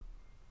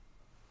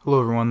Hello,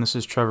 everyone. This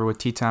is Trevor with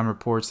Tea Time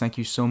Reports. Thank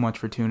you so much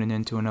for tuning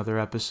in to another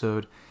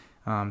episode.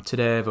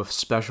 Today, I have a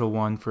special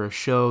one for a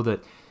show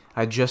that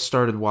I just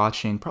started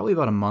watching probably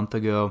about a month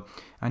ago.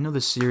 I know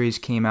the series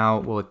came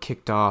out, well, it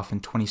kicked off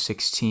in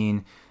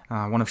 2016,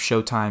 one of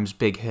Showtime's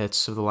big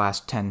hits of the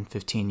last 10,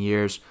 15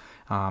 years.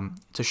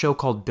 It's a show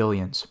called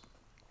Billions,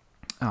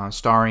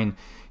 starring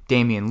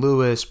Damian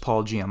Lewis,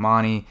 Paul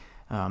Giamatti,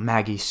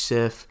 Maggie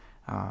Siff,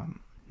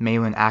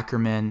 Malin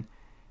Ackerman,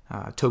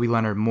 Toby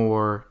Leonard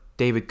Moore,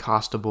 David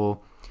Costabile,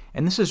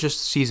 and this is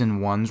just season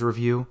one's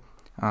review.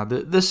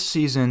 This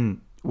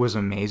season was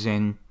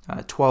amazing.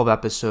 12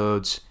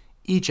 episodes,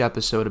 each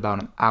episode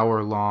about an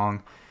hour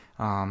long.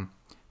 But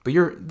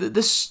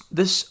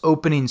this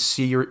opening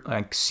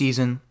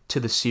season to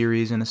the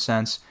series, in a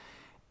sense,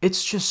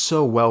 it's just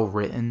so well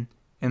written,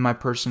 in my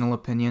personal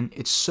opinion.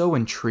 It's so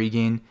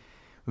intriguing,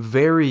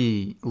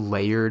 very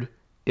layered,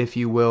 if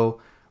you will,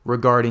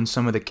 regarding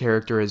some of the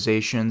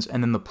characterizations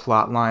and then the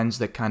plot lines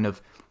that kind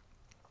of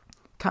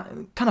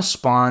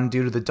spawn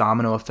due to the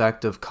domino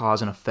effect of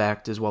cause and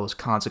effect, as well as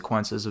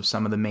consequences of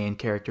some of the main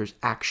characters'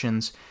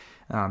 actions.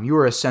 You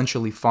are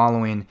essentially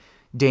following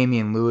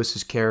Damian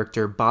Lewis's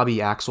character, Bobby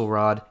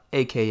Axelrod,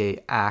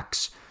 aka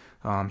Axe.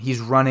 He's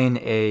running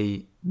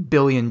a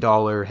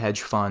billion-dollar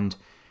hedge fund,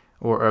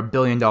 or a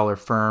billion-dollar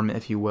firm,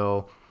 if you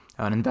will,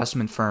 an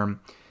investment firm,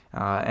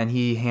 and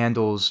he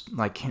handles,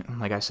 like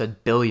I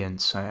said,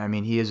 billions. I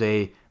mean, he is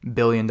a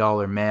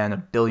billion-dollar man, a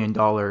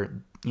billion-dollar,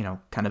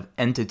 kind of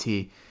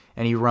entity.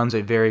 And he runs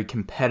a very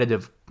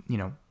competitive,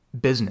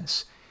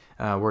 business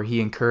where he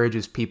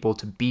encourages people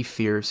to be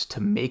fierce, to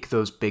make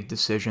those big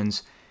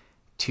decisions,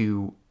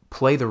 to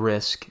play the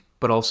risk,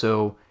 but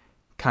also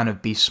kind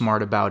of be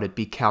smart about it,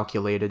 be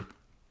calculated.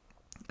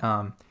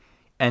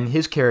 And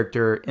his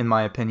character, in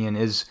my opinion,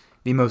 is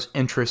the most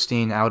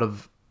interesting out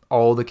of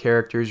all the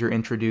characters you're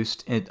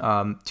introduced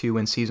to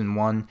in season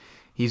one.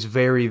 He's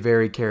very,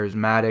 very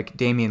charismatic.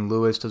 Damian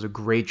Lewis does a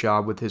great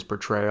job with his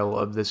portrayal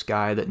of this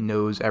guy that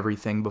knows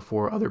everything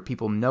before other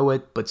people know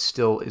it, but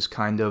still is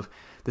kind of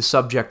the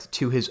subject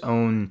to his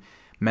own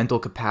mental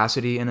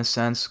capacity, in a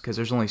sense, because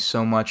there's only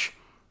so much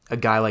a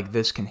guy like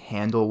this can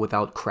handle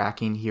without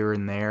cracking here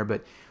and there.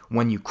 But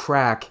when you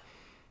crack,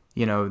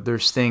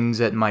 there's things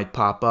that might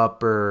pop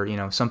up, or,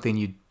 something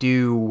you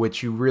do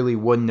which you really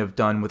wouldn't have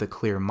done with a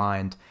clear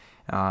mind.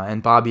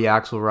 And Bobby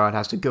Axelrod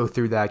has to go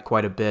through that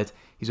quite a bit.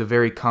 He's a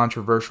very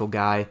controversial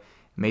guy,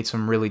 made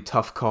some really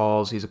tough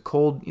calls. He's a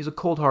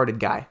cold-hearted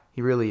guy.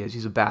 He really is.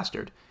 He's a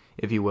bastard,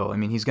 if you will. I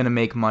mean, he's going to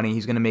make money.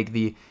 He's going to make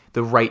the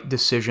right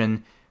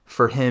decision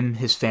for him,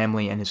 his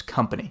family, and his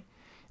company.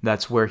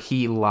 That's where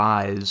he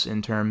lies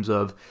in terms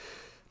of,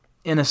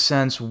 in a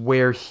sense,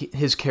 where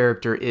his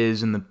character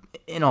is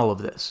in all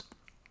of this.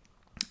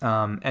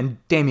 And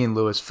Damian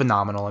Lewis,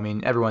 phenomenal. I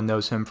mean, everyone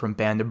knows him from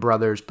Band of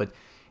Brothers, but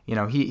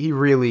he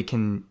really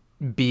can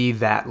be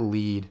that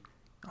lead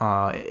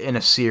in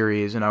a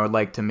series, and I would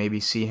like to maybe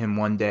see him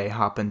one day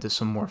hop into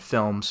some more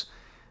films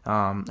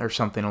or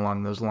something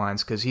along those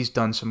lines, because he's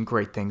done some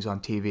great things on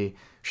TV.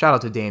 Shout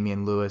out to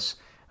Damian Lewis,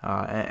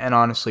 and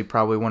honestly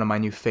probably one of my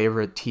new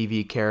favorite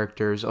TV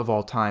characters of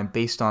all time,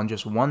 based on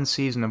just one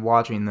season of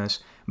watching this,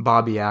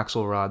 Bobby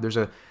Axelrod. There's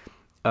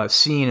a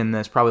scene in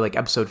this, probably like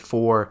episode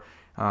 4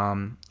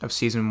 of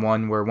season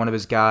 1, where one of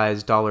his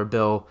guys, Dollar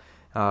Bill,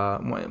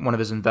 one of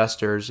his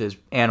investors, his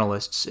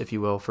analysts, if you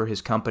will, for his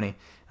company,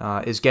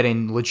 is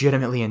getting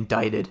legitimately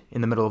indicted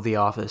in the middle of the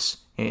office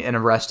and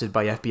arrested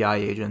by FBI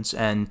agents.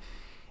 And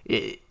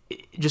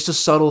just a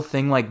subtle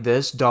thing like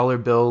this, Dollar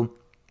Bill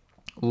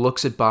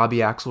looks at Bobby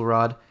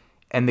Axelrod,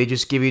 and they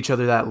just give each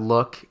other that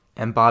look,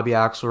 and Bobby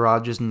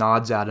Axelrod just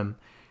nods at him,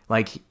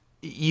 like,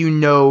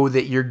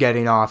 that you're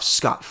getting off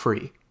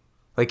scot-free.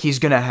 Like, he's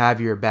going to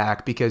have your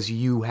back because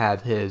you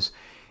have his.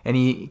 And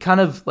he kind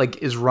of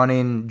is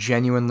running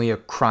genuinely a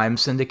crime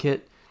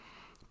syndicate,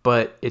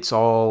 but it's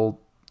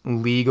all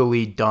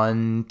legally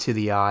done to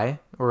the eye,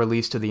 or at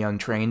least to the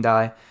untrained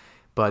eye.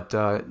 But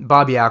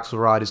Bobby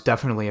Axelrod is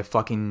definitely a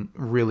fucking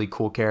really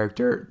cool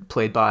character,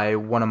 played by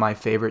one of my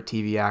favorite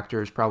TV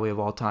actors, probably of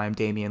all time,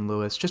 Damian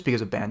Lewis, just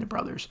because of Band of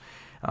Brothers.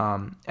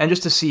 And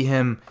just to see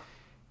him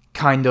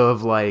kind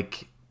of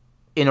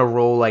in a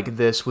role like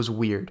this was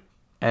weird,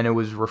 and it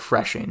was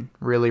refreshing,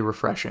 really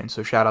refreshing.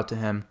 So shout out to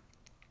him.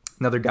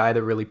 Another guy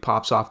that really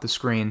pops off the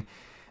screen,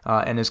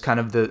 and is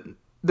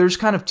there's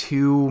kind of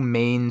two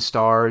main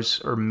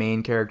stars or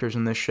main characters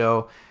in this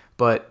show,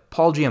 but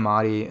Paul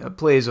Giamatti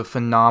plays a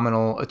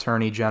phenomenal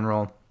attorney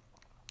general,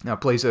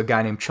 plays a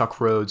guy named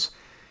Chuck Rhodes,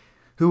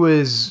 who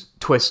is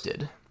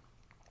twisted.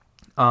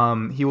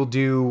 He will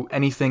do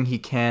anything he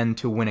can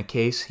to win a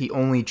case. He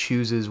only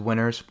chooses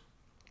winners.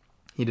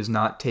 He does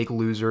not take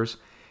losers.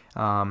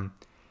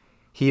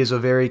 He is a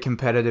very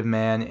competitive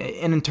man,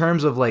 and in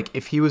terms of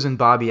if he was in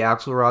Bobby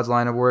Axelrod's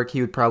line of work, he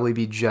would probably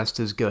be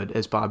just as good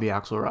as Bobby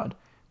Axelrod.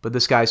 But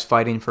this guy's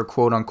fighting for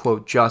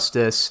quote-unquote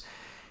justice.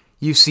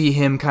 You see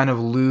him kind of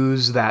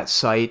lose that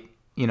sight,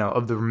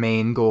 of the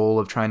main goal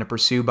of trying to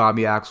pursue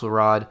Bobby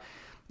Axelrod,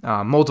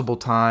 multiple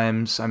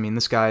times. I mean,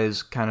 this guy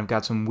has kind of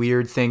got some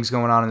weird things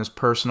going on in his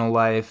personal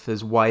life.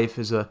 His wife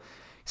is a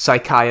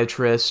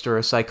psychiatrist or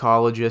a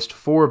psychologist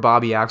for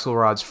Bobby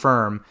Axelrod's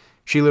firm.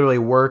 She literally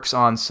works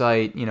on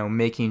site,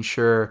 making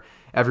sure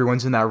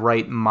everyone's in that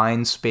right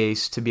mind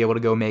space to be able to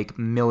go make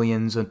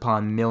millions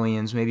upon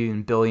millions, maybe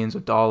even billions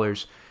of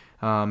dollars,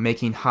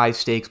 making high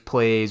stakes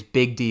plays,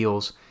 big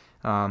deals.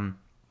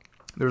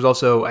 There's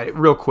also,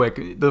 real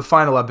quick, the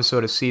final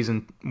episode of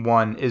season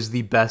 1 is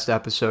the best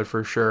episode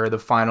for sure. The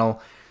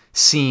final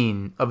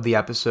scene of the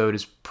episode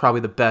is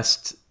probably the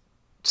best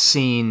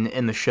scene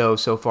in the show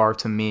so far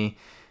to me.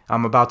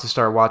 I'm about to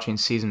start watching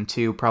season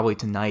 2 probably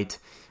tonight.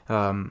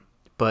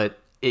 But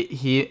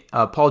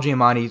Paul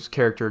Giamatti's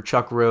character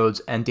Chuck Rhodes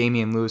and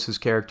Damian Lewis's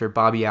character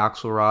Bobby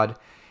Axelrod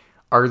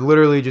are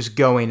literally just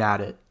going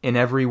at it in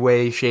every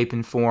way, shape,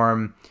 and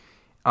form.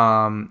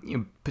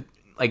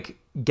 Like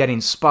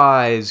getting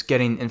spies,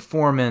 getting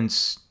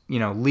informants,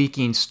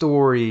 leaking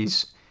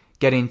stories,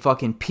 getting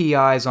fucking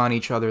PIs on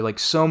each other, like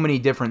so many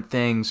different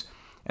things.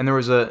 And there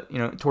was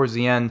towards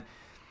the end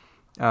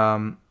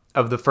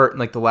of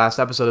the last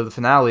episode of the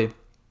finale,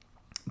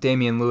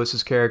 Damian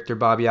Lewis's character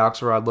Bobby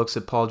Axelrod looks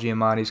at Paul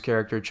Giamatti's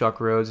character Chuck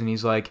Rhodes and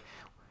he's like,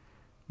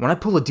 "When I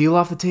pull a deal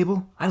off the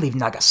table, I leave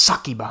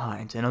Nagasaki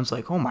behind." And I was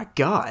like, oh my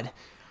god,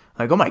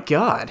 like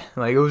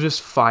it was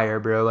just fire,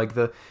 bro. Like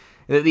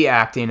the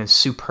acting is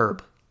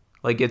superb.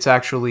 Like it's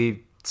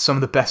actually some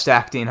of the best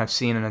acting I've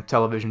seen in a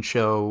television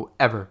show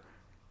ever.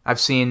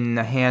 I've seen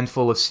a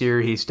handful of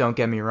series, don't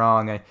get me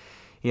wrong.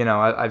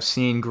 I've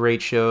seen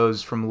great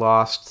shows from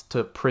Lost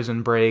to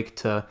Prison Break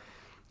to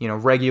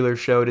regular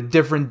show to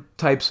different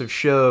types of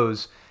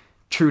shows,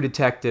 True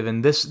Detective,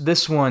 and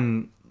this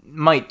one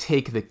might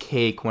take the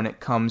cake when it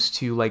comes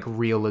to like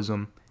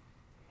realism.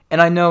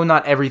 And I know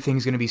not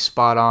everything's going to be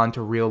spot on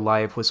to real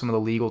life with some of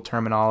the legal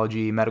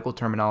terminology, medical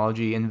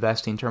terminology,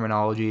 investing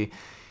terminology,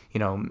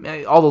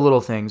 all the little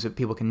things that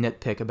people can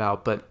nitpick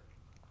about, but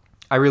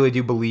I really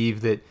do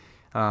believe that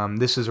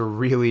this is a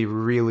really,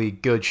 really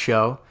good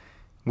show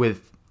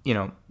with,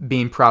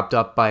 being propped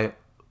up by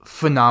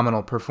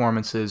phenomenal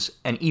performances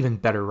and even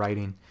better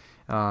writing.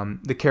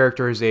 The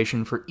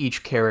characterization for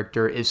each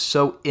character is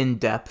so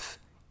in-depth.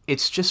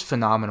 It's just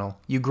phenomenal.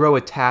 You grow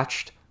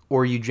attached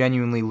or you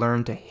genuinely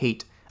learn to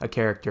hate a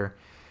character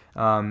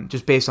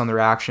just based on their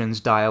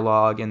actions,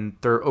 dialogue, and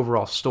their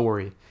overall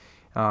story.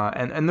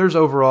 And there's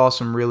overall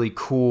some really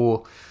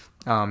cool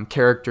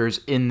characters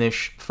in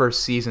this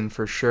first season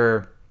for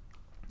sure.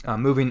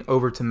 Moving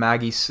over to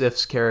Maggie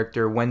Siff's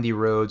character, Wendy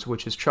Rhodes,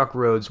 which is Chuck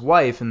Rhodes'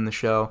 wife in the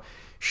show.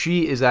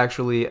 She is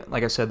actually,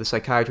 like I said, the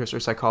psychiatrist or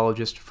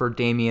psychologist for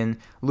Damian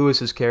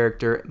Lewis's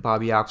character,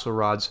 Bobby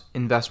Axelrod's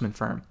investment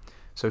firm.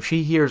 So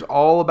she hears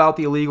all about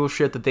the illegal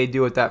shit that they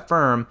do at that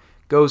firm,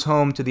 goes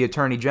home to the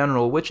attorney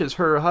general, which is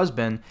her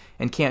husband,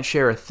 and can't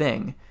share a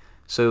thing.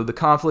 So the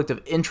conflict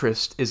of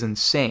interest is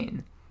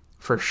insane,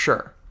 for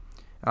sure.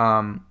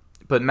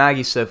 But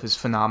Maggie Siff is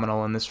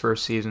phenomenal in this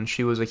first season.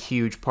 She was a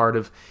huge part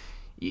of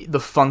the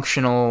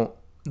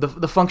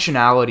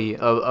functionality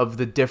of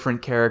the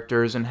different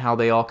characters and how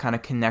they all kind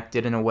of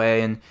connected in a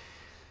way, and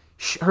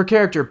her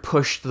character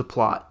pushed the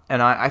plot,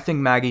 and I think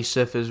Maggie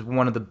Siff is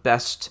one of the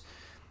best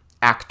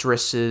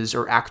actresses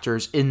or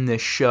actors in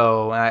this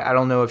show. I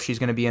don't know if she's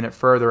going to be in it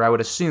further, I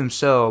would assume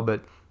so,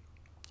 but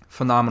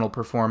phenomenal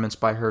performance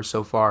by her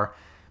so far.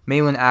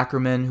 Malin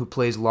Ackerman, who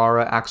plays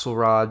Laura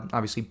Axelrod,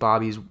 obviously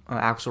Bobby's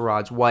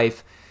Axelrod's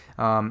wife,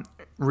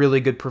 really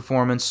good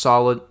performance,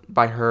 solid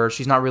by her.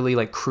 She's not really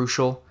like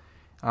crucial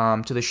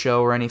to the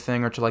show or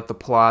anything or to like the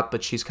plot,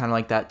 but she's kind of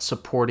like that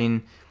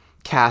supporting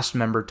cast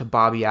member to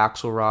Bobby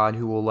Axelrod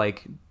who will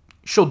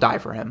she'll die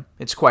for him.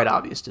 It's quite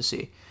obvious to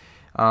see.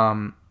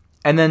 And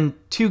then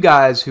two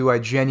guys who I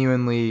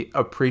genuinely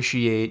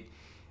appreciate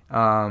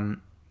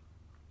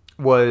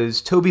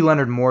was Toby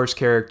Leonard Moore's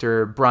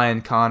character,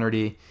 Brian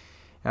Connerty.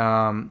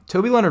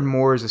 Toby Leonard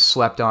Moore is a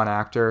slept-on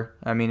actor.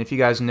 I mean, if you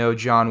guys know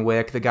John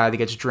Wick, the guy that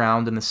gets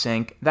drowned in the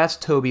sink, that's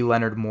Toby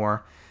Leonard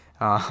Moore.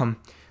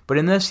 But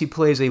in this, he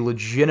plays a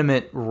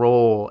legitimate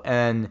role,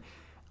 and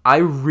I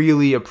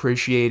really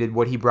appreciated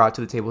what he brought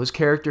to the table. His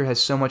character has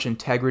so much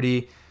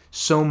integrity,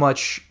 so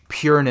much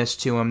pureness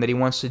to him that he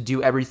wants to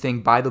do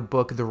everything by the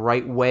book the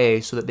right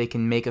way so that they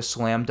can make a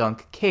slam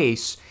dunk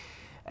case.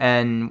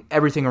 And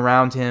everything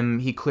around him,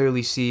 he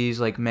clearly sees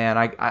man,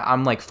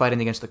 I'm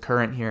fighting against the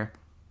current here.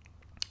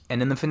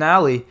 And in the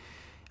finale,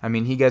 I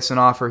mean, he gets an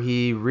offer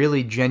he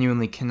really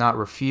genuinely cannot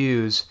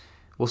refuse.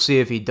 We'll see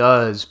if he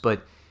does,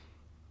 but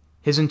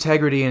his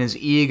integrity and his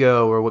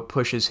ego are what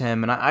pushes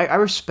him, and I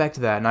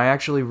respect that, and I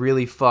actually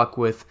really fuck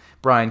with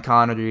Brian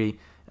Connerty,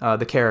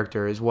 the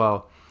character, as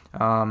well.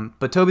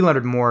 But Toby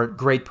Leonard Moore,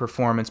 great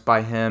performance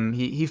by him.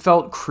 He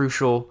felt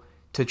crucial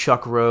to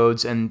Chuck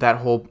Rhodes and that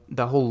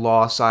whole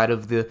law side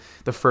of the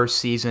first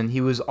season.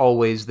 He was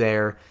always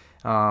there.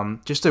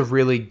 Just a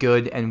really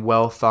good and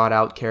well thought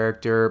out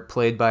character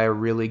played by a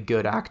really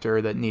good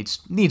actor that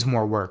needs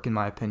more work in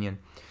my opinion.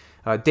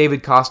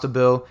 David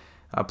Costabile,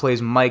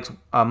 plays Mike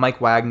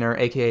Wagner,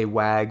 aka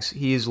Wags.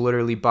 He is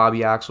literally Bobby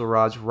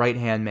Axelrod's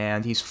right-hand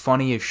man. He's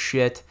funny as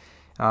shit.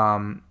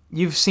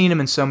 You've seen him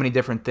in so many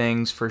different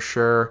things for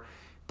sure,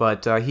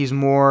 but he's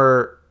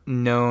more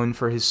known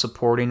for his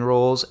supporting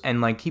roles,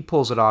 and like he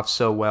pulls it off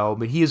so well.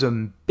 But he is a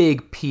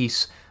big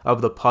piece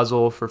of the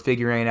puzzle for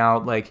figuring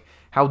out like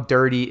how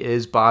dirty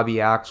is Bobby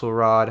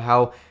Axelrod,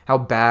 how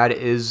bad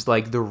is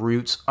like the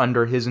roots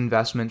under his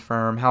investment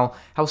firm,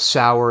 how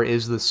sour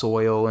is the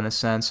soil in a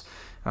sense.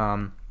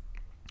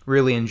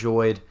 Really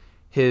enjoyed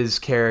his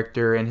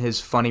character and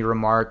his funny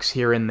remarks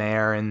here and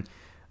there, and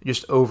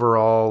just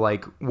overall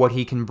like what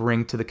he can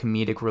bring to the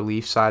comedic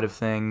relief side of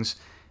things.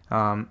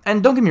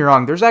 And don't get me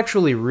wrong, there's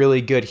actually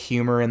really good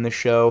humor in the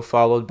show,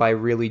 followed by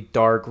really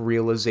dark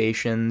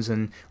realizations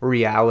and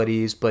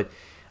realities, but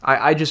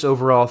I just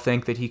overall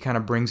think that he kind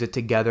of brings it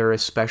together,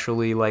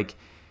 especially like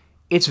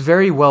it's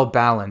very well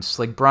balanced.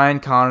 Like Brian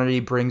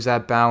Connerty brings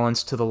that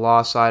balance to the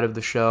law side of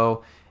the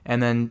show,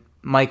 and then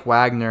Mike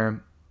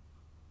Wagner,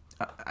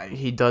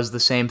 he does the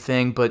same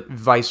thing, but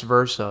vice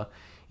versa.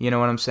 You know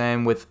what I'm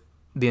saying? With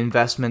the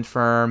investment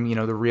firm, you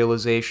know, the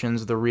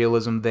realizations, the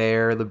realism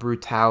there, the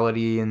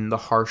brutality and the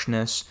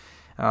harshness.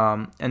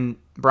 And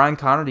Brian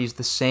Connerty's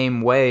the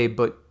same way,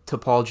 but to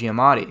Paul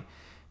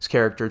Giamatti's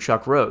character,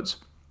 Chuck Rhodes.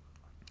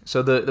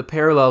 So the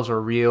parallels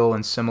are real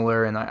and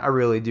similar, and I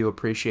really do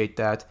appreciate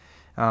that.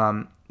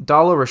 Dala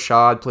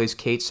Rashad plays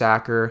Kate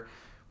Sacker.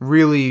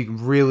 Really,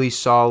 really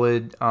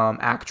solid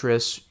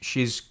actress.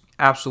 She's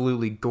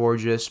absolutely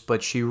gorgeous,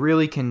 but she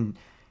really can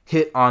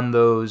hit on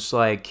those,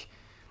 like,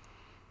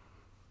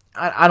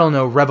 I don't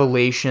know,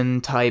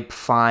 revelation type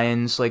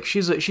finds. Like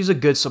she's a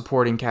good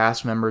supporting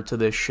cast member to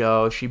this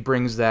show. She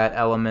brings that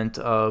element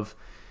of,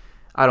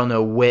 I don't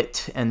know,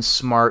 wit and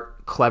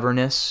smart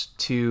cleverness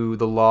to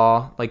the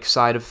law like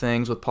side of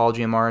things with Paul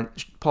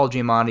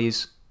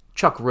Giamatti's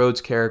Chuck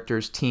Rhodes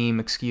character's team,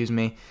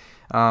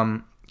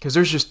 because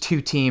there's just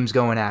two teams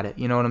going at it,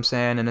 you know what I'm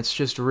saying? And it's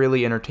just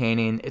really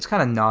entertaining. It's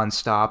kind of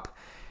nonstop.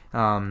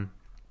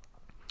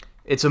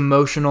 It's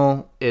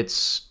emotional.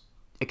 It's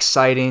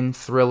exciting,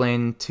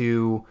 thrilling,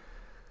 to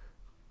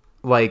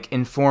like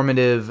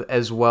informative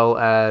as well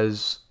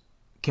as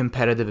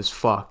competitive as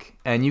fuck.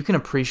 And you can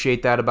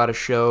appreciate that about a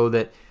show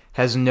that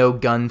has no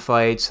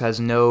gunfights, has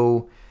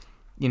no,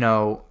 you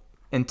know,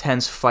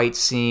 intense fight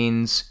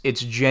scenes.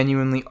 It's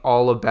genuinely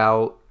all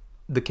about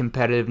the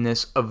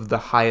competitiveness of the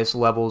highest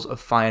levels of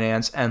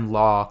finance and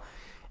law.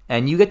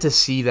 And you get to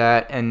see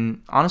that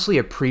and honestly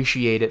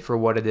appreciate it for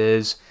what it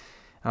is.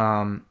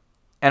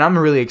 And I'm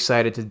really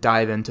excited to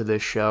dive into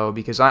this show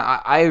because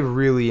I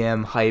really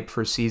am hyped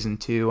for season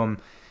 2. I'm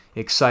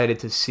excited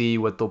to see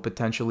what they'll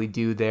potentially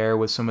do there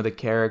with some of the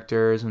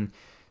characters and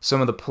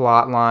some of the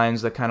plot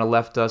lines that kind of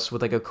left us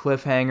with like a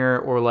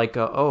cliffhanger or like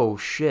a, oh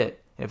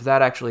shit, if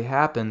that actually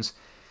happens,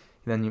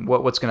 then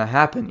what's going to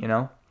happen, you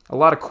know? A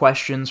lot of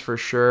questions for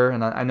sure,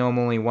 and I know I'm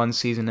only one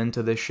season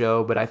into this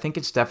show, but I think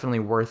it's definitely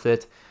worth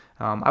it.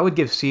 I would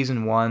give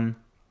season 1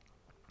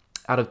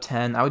 out of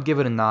 10. I would give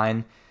it a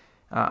 9.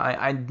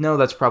 I know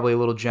that's probably a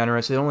little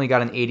generous. It only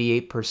got an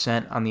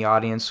 88% on the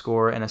audience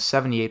score and a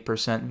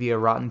 78% via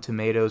Rotten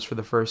Tomatoes for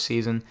the first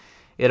season.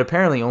 It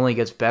apparently only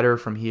gets better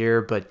from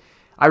here, but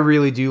I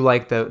really do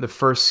like the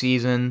first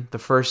season, the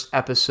first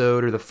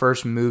episode, or the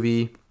first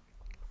movie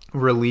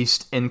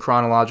released in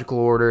chronological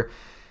order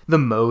the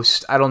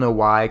most. I don't know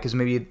why, because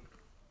maybe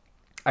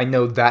I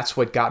know that's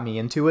what got me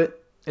into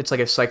it. It's like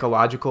a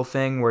psychological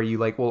thing where you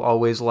like will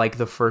always like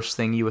the first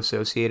thing you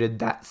associated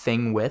that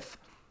thing with.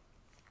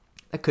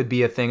 That could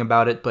be a thing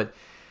about it, but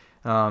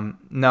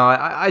no,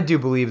 I do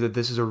believe that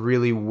this is a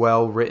really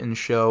well-written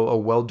show, a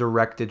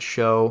well-directed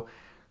show,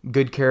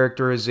 good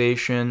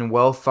characterization,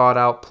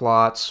 well-thought-out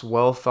plots,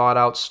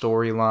 well-thought-out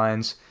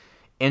storylines,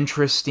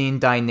 interesting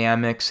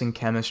dynamics and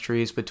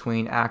chemistries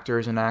between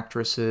actors and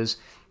actresses,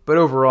 but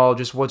overall,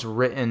 just what's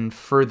written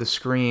for the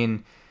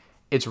screen,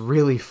 it's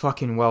really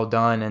fucking well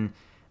done, and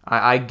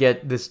I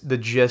get the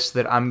gist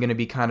that I'm going to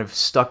be kind of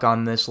stuck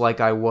on this like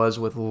I was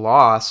with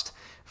Lost,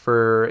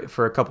 for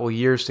a couple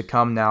years to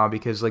come now,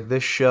 because like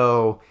this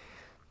show,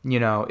 you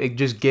know, it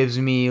just gives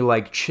me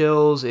like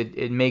chills.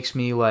 It makes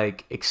me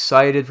like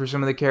excited for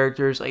some of the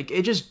characters. Like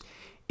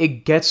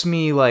it gets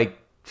me like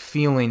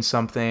feeling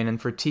something.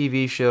 And for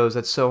TV shows,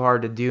 that's so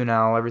hard to do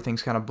now.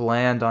 Everything's kind of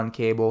bland on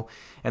cable,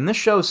 and this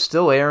show's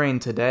still airing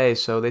today,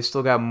 so they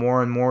still got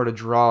more and more to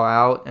draw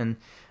out. And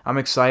I'm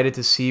excited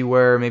to see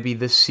where maybe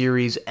this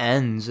series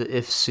ends,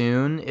 if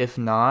soon. If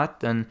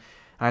not, then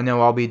I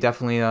know I'll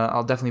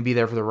definitely be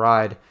there for the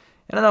ride.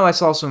 And I know I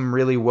saw some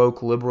really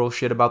woke liberal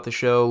shit about the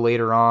show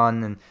later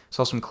on, and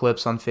saw some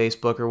clips on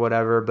Facebook or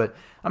whatever, but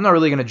I'm not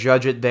really going to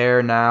judge it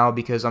there now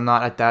because I'm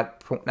not at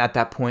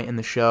that point in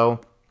the show.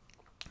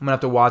 I'm going to have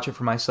to watch it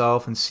for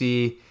myself and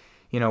see,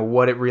 you know,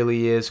 what it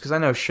really is, because I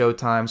know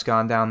Showtime's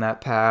gone down that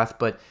path,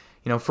 but,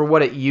 you know, for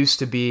what it used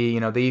to be, you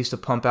know, they used to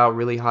pump out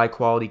really high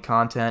quality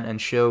content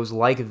and shows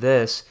like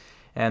this.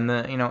 And,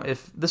 you know,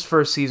 if this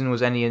first season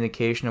was any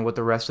indication of what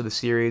the rest of the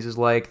series is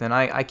like, then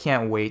I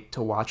can't wait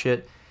to watch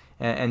it.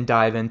 and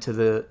dive into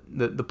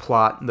the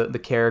plot, the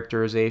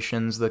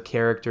characterizations, the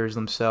characters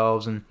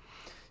themselves, and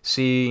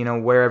see,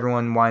 where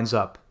everyone winds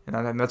up.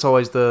 And that's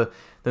always the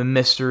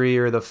mystery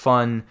or the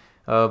fun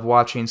of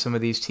watching some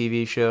of these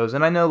TV shows.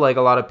 And I know like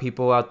a lot of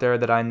people out there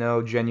that I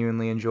know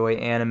genuinely enjoy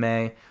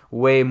anime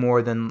way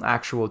more than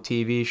actual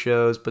TV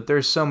shows, but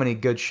there's so many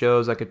good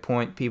shows I could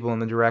point people in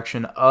the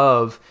direction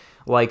of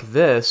like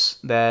this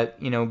that,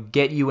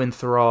 get you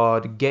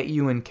enthralled, get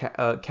you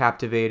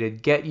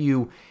captivated, get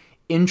you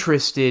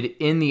interested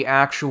in the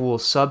actual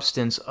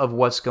substance of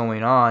what's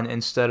going on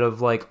instead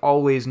of like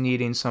always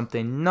needing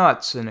something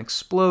nuts, an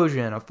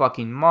explosion, a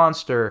fucking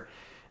monster.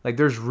 Like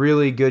there's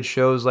really good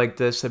shows like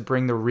this that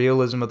bring the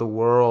realism of the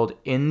world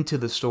into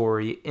the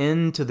story,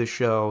 into the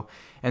show,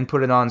 and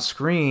put it on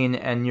screen,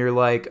 and you're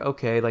like,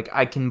 okay, like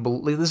I can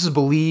believe this is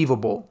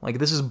believable. Like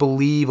this is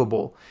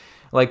believable.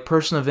 Like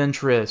Person of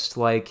Interest,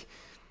 like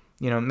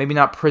maybe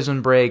not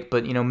Prison Break,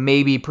 but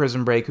maybe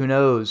Prison Break, who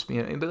knows?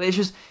 But it's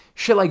just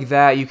shit like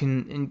that you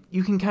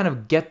can kind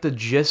of get the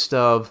gist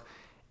of,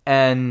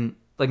 and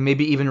like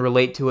maybe even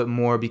relate to it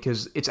more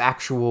because it's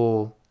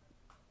actual,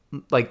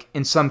 like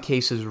in some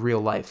cases real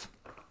life.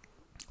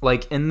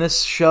 Like in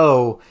this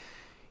show,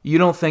 you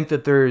don't think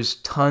that there's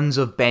tons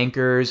of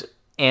bankers,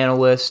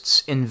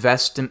 analysts,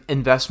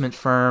 investment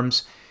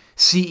firms,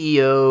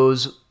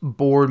 CEOs,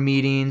 board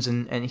meetings,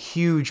 and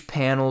huge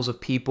panels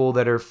of people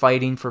that are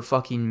fighting for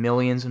fucking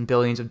millions and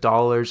billions of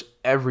dollars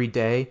every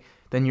day,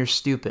 then you're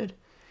stupid.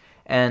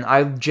 And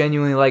I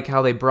genuinely like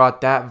how they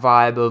brought that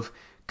vibe of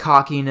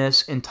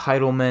cockiness,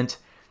 entitlement,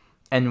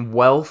 and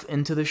wealth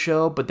into the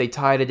show, but they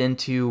tied it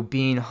into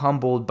being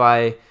humbled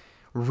by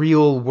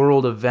real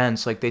world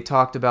events. Like they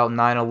talked about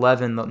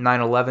 9/11.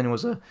 9/11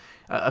 was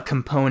a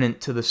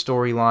component to the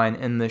storyline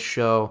in this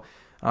show.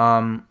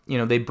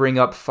 They bring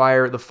up the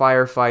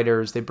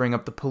firefighters, they bring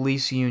up the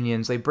police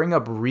unions, they bring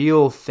up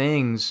real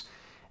things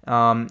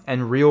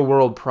and real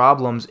world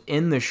problems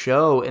in the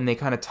show, and they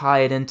kind of tie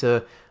it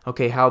into,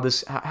 okay, how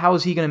is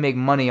he going to make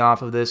money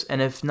off of this,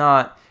 and if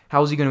not,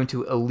 how is he going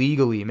to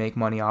illegally make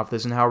money off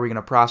this, and how are we going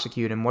to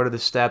prosecute him? What are the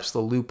steps, the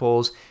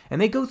loopholes? And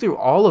they go through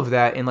all of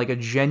that in like a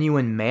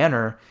genuine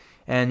manner.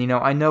 And,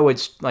 I know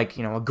it's like,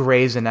 a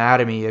Grey's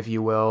Anatomy, if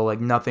you will,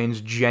 like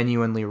nothing's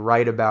genuinely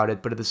right about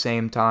it, but at the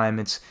same time,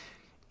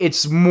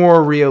 it's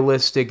more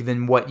realistic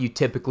than what you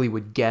typically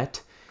would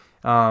get.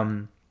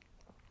 But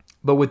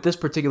with this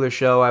particular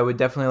show, I would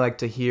definitely like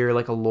to hear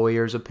like a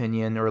lawyer's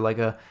opinion or like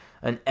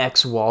an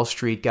ex-Wall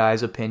Street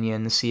guy's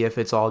opinion to see if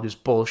it's all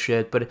just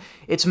bullshit. But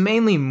it's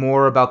mainly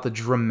more about the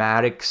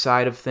dramatic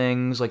side of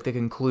things, like the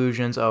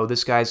conclusions. Oh,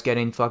 this guy's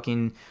getting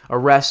fucking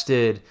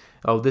arrested.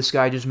 Oh, this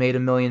guy just made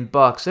 $1 million.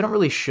 They don't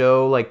really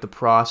show like the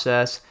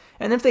process.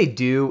 And if they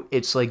do,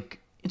 it's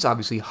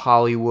obviously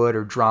Hollywood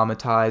or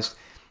dramatized.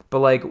 But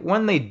like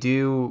when they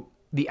do,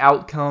 the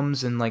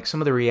outcomes and like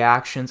some of the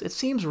reactions, it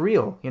seems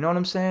real. You know what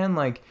I'm saying?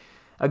 Like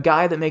a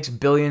guy that makes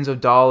billions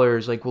of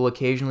dollars like will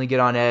occasionally get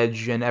on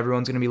edge, and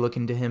everyone's going to be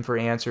looking to him for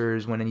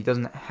answers when he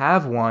doesn't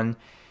have one.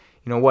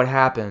 What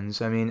happens?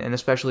 I mean, and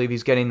especially if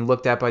he's getting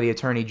looked at by the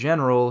Attorney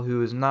General,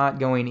 who is not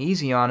going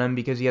easy on him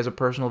because he has a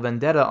personal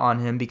vendetta on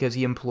him because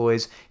he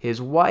employs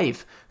his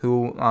wife,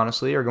 who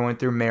honestly are going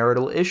through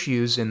marital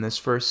issues in this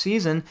first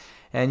season,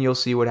 and you'll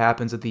see what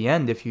happens at the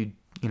end if you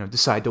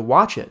decide to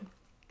watch it.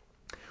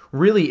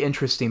 Really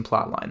interesting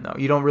plotline, though.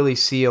 You don't really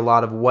see a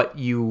lot of what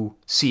you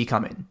see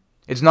coming.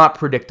 It's not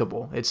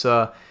predictable. It's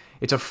a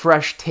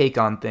fresh take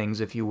on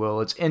things, if you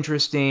will. It's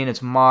interesting.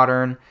 It's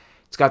modern.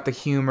 It's got the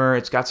humor.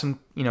 It's got some,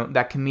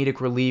 that comedic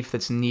relief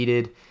that's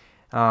needed.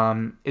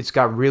 It's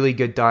got really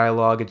good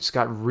dialogue. It's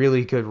got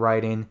really good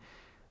writing.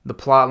 The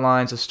plot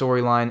lines, the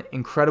storyline,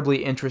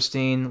 incredibly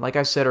interesting. Like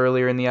I said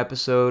earlier in the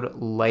episode,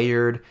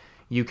 layered.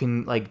 You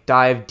can like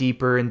dive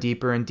deeper and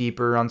deeper and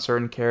deeper on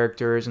certain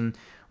characters, and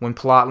when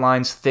plot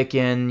lines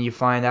thicken, you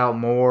find out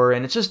more,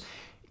 and it's just,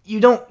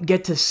 you don't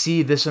get to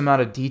see this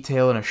amount of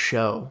detail in a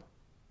show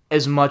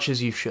as much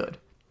as you should.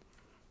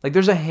 Like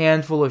there's a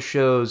handful of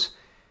shows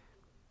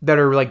that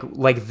are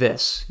like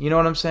this. You know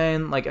what I'm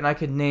saying? Like, and I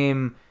could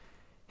name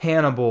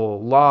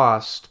Hannibal,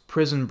 Lost,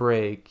 Prison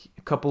Break,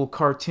 a couple of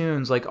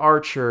cartoons like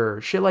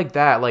Archer, shit like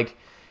that. Like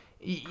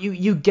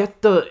you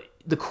get the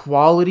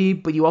quality,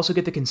 but you also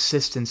get the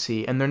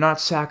consistency, and they're not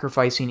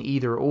sacrificing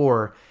either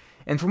or.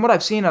 And from what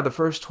I've seen out of the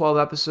first 12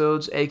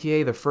 episodes,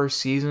 aka the first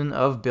season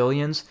of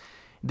Billions,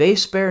 they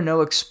spare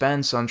no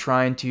expense on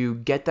trying to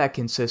get that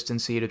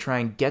consistency, to try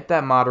and get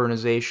that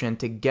modernization,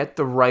 to get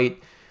the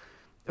right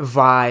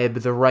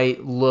vibe, the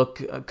right look,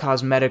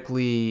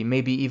 cosmetically,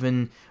 maybe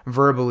even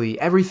verbally.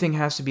 Everything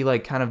has to be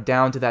like kind of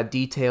down to that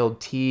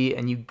detailed T,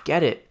 and you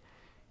get it.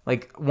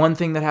 Like one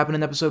thing that happened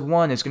in episode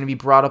 1 is going to be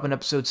brought up in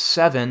episode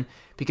 7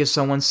 because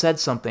someone said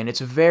something. It's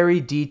very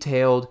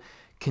detailed,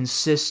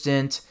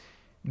 consistent.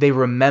 They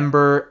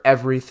remember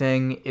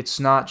everything. It's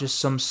not just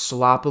some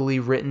sloppily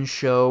written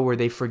show where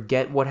they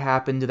forget what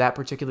happened to that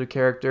particular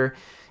character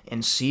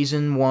in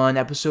season 1,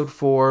 episode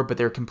 4, but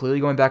they're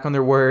completely going back on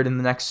their word in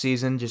the next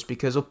season just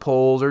because of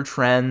polls or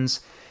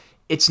trends.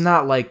 It's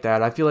not like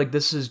that. I feel like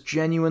this is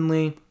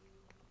genuinely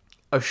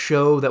a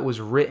show that was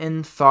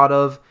written, thought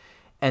of,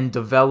 and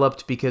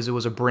developed because it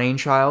was a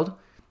brainchild.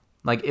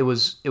 Like it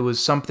was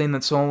something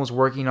that someone was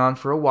working on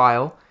for a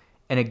while,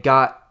 and it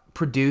got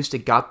produced,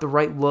 it got the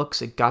right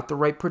looks, it got the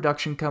right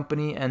production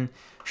company, and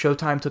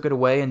Showtime took it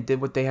away and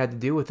did what they had to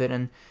do with it.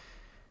 And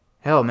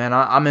hell, man,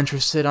 I'm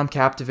interested, I'm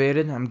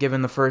captivated. I'm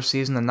giving the first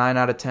season a 9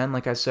 out of 10,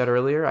 like I said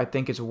earlier. I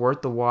think it's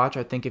worth the watch.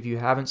 I think if you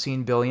haven't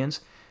seen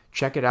Billions,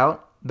 check it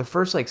out. The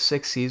first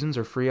 6 seasons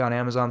are free on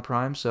Amazon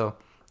Prime, so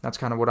that's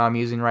kind of what I'm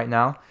using right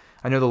now.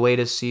 I know the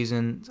latest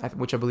season,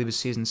 which I believe is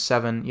season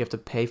 7, you have to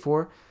pay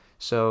for.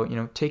 So,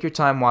 take your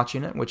time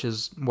watching it, which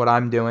is what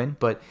I'm doing.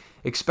 But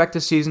expect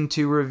a season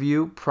 2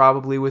 review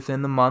probably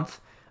within the month.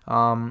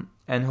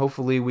 And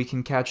hopefully we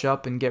can catch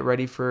up and get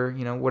ready for,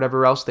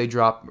 whatever else they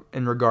drop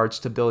in regards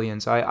to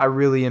Billions. I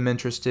really am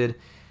interested.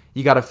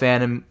 You got a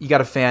fan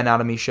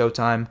out of me,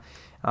 Showtime.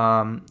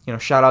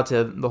 Shout out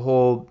to the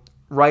whole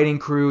writing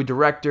crew,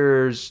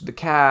 directors, the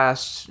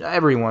cast,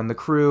 everyone, the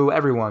crew,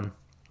 everyone,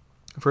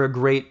 for a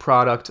great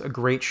product, a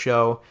great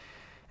show,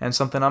 and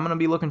something I'm going to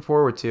be looking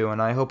forward to,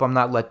 and I hope I'm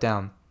not let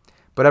down.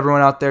 But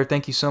everyone out there,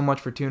 thank you so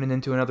much for tuning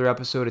into another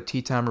episode of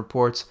Tea Time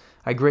Reports.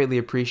 I greatly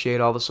appreciate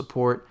all the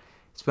support.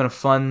 It's been a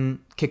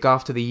fun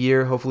kickoff to the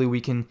year. Hopefully we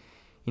can,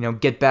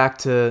 get back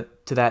to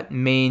that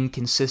main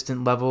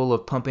consistent level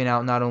of pumping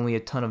out not only a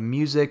ton of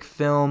music,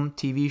 film,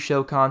 TV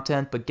show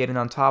content, but getting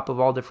on top of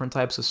all different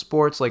types of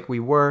sports like we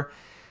were.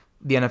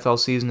 The NFL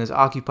season has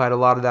occupied a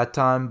lot of that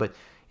time, but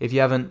if you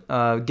haven't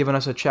given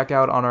us a check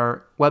out on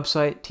our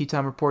website,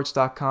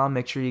 teatimereports.com,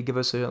 make sure you give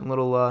us a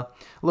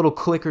little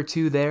click or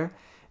two there,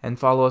 and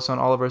follow us on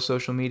all of our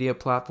social media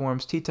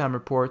platforms, Tea Time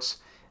Reports,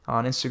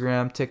 on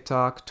Instagram,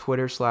 TikTok,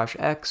 Twitter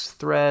 /X,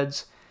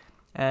 Threads,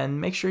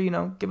 and make sure,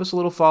 give us a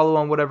little follow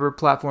on whatever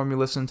platform you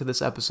listen to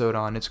this episode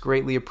on. It's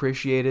greatly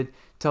appreciated.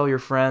 Tell your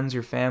friends,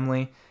 your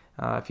family.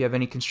 If you have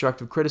any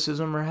constructive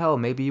criticism, or hell,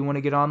 maybe you want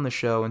to get on the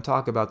show and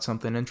talk about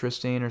something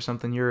interesting or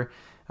something you're,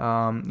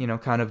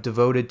 kind of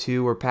devoted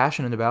to or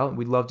passionate about,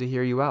 we'd love to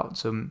hear you out.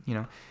 So,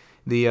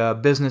 the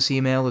business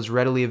email is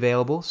readily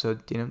available. So,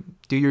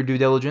 do your due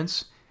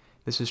diligence.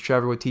 This is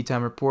Trevor with Tea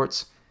Time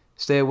Reports.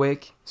 Stay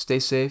awake, stay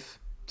safe.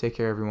 Take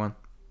care, everyone.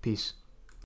 Peace.